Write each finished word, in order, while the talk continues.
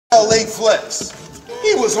flex.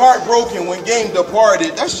 He was heartbroken when Game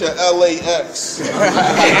departed. That's your LAX.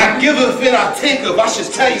 I give a and I take of. I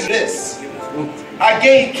should tell you this. I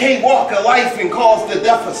gave K Walker life and caused the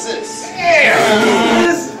deficits.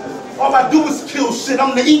 Listen, all I do is kill shit.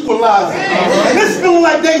 I'm the equalizer. This feeling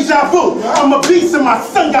like deja vu. I'm a beast and my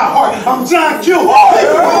son got heart. I'm John Q.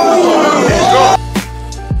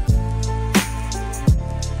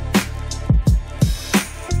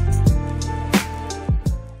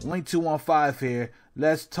 Link 215 here.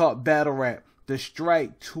 Let's talk battle rap. The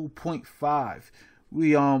Strike 2.5.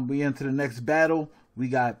 We into the next battle. We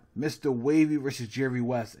got Mr. Wavy versus Jerry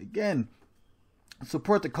West. Again,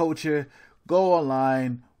 support the culture. Go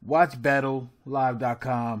online. Watch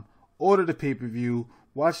battlelive.com. Order the pay-per-view.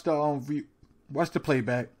 Watch the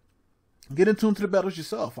playback. Get in tune to the battles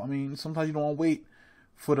yourself. I mean, sometimes you don't want to wait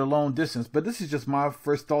for the long distance, but this is just my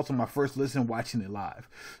first thoughts on my first listen watching it live.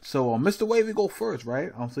 So Mr. Wavy go first,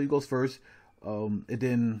 right? So he goes first. And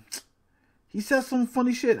then he says some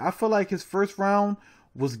funny shit. I feel like his first round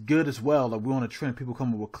was good as well. Like, we're on a trend, people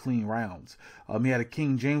coming with clean rounds. He had a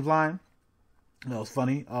King James line. That was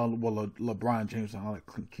funny. LeBron James. I like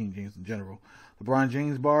King James in general. LeBron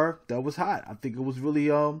James bar, that was hot. I think it was really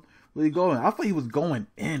going. I thought he was going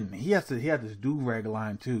in. He had this do-rag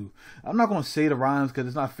line too. I'm not gonna say the rhymes because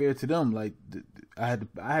it's not fair to them. Like, I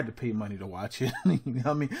had to pay money to watch it. You know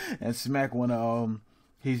what I mean? And Smack when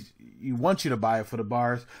he wants you to buy it for the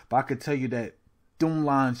bars, but I could tell you that them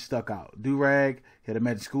lines stuck out. Do-rag, he had a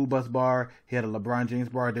Magic School Bus bar, he had a LeBron James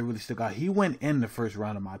bar. They really stuck out. He went in the first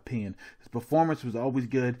round, in my opinion. His performance was always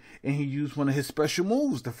good, and he used one of his special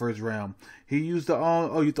moves the first round. He used the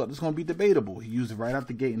oh, you thought this was gonna be debatable. He used it right out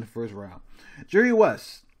the gate in the first round. Jerry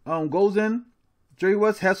West goes in. Jerry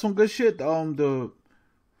West has some good shit. What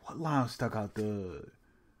line stuck out? The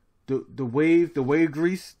wave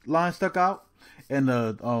grease line stuck out. And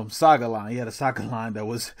the Saga line, he had a Saga line that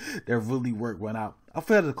really went out. I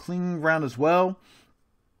felt it was a clean round as well.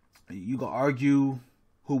 You can argue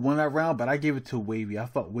who won that round, but I gave it to Wavy. I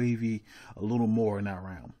felt Wavy a little more in that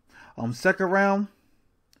round. Second round,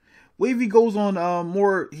 Wavy goes on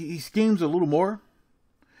more. He schemes a little more.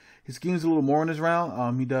 He schemes a little more in this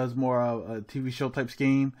round. He does more a TV show type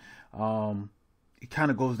scheme. He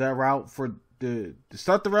kind of goes that route for the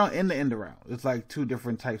start the round and the end the round. It's like two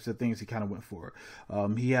different types of things he kind of went for.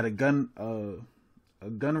 He had a gun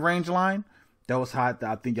range line that was hot. That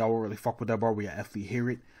I think y'all will really fuck with that bar. We actually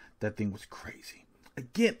hear it. That thing was crazy.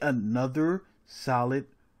 Again, another solid.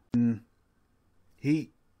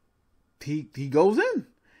 He goes in.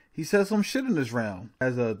 He says some shit in this round.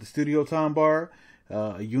 Has the Studio Time bar,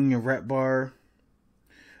 a Union Rap bar.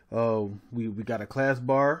 We got a Class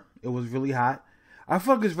bar. It was really hot. I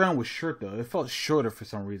felt this round was short though. It felt shorter for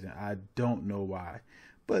some reason. I don't know why.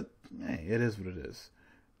 But hey, it is what it is.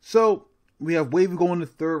 So we have Wavy going to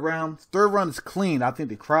third round. Third round is clean. I think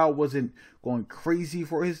the crowd wasn't going crazy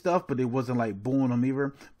for his stuff, but it wasn't like booing him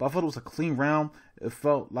either. But I thought it was a clean round. It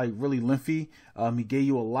felt like really lengthy. He gave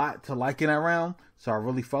you a lot to like in that round, so I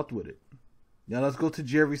really fucked with it. Now let's go to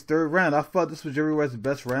Jerry's third round. I thought this was Jerry West's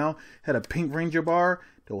best round. Had a Pink Ranger bar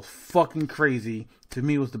that was fucking crazy. To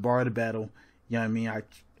me, it was the bar of the battle. You know what I mean?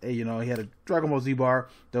 He had a Dragon Ball Z bar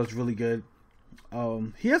that was really good.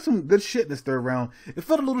 He had some good shit in this third round. It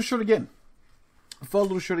felt a little short again.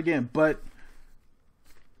 But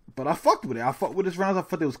I fucked with it. I fucked with his rounds. I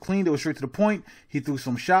thought it was clean. It was straight to the point. He threw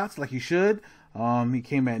some shots like he should. He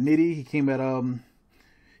came at Nitty. He came at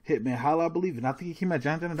Hitman Holla, I believe, and I think he came at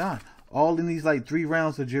Jonathan and Don. All in these like 3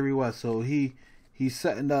 rounds of Jerry West. So he's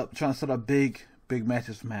trying to set up big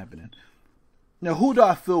matches from happening. Now, who do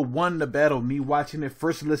I feel won the battle? Me watching it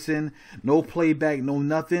first listen, no playback, no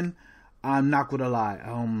nothing. I'm not gonna lie.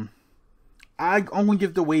 I'm gonna give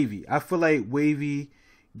it to Wavy. I feel like Wavy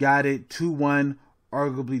got it 2-1,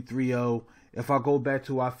 arguably 3-0. If I go back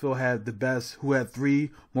to who I feel had the best, who had 3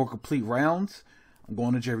 more complete rounds, I'm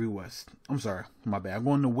going to Jerry West. I'm sorry, my bad. I'm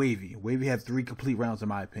going to Wavy. Wavy had 3 complete rounds in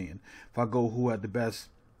my opinion. If I go who had the best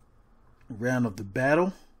round of the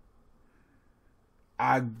battle,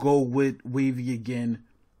 I go with Wavy again,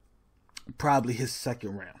 probably his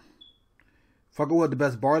second round. If I go with the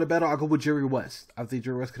best bar of the battle, I go with Jerry West. I think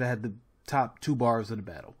Jerry West could have had the top 2 bars of the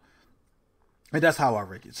battle. And that's how I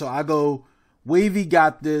rank it. So I go, Wavy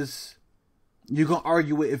got this. You can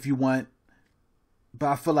argue it if you want. But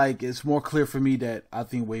I feel like it's more clear for me that I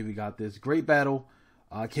think Wavy got this. Great battle.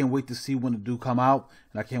 I can't wait to see when it do come out.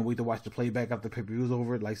 And I can't wait to watch the playback after the pay-per-view's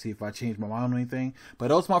over. Like, see if I change my mind or anything. But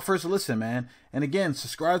that was my first listen, man. And again,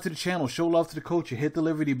 subscribe to the channel. Show love to the culture. Hit the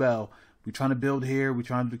Liberty Bell. We're trying to build here. We're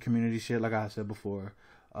trying to do community shit, like I said before.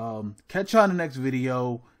 Catch you on the next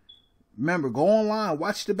video. Remember, go online,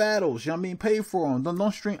 watch the battles. You know what I mean? Pay for them.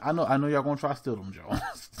 Don't stream. I know y'all gonna try to steal them,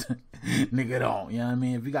 Jones. Nigga, don't. You know what I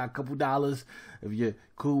mean? If you got a couple dollars, if you're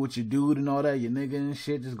cool with your dude and all that, your nigga and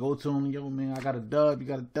shit, just go to him. Yo, man, I got a dub. You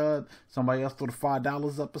got a dub. Somebody else throw the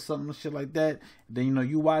 $5 up or something and shit like that. Then, you know,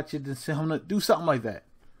 you watch it, then send him to do something like that.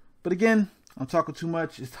 But again, I'm talking too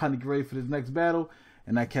much. It's time to get ready for this next battle.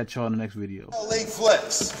 And I catch y'all in the next video. LA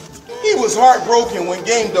Flex. He was heartbroken when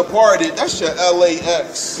Game departed. That's your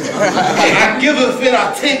LAX. I give a fit,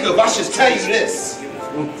 I take of. I should tell you this.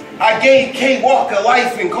 I gave K Walk a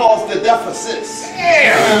life and caused the deficit.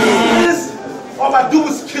 All I do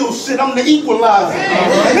is kill shit. I'm the equalizer.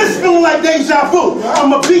 This feeling like deja vu.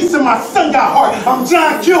 I'm a beast and my son got heart. I'm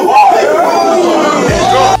John Q.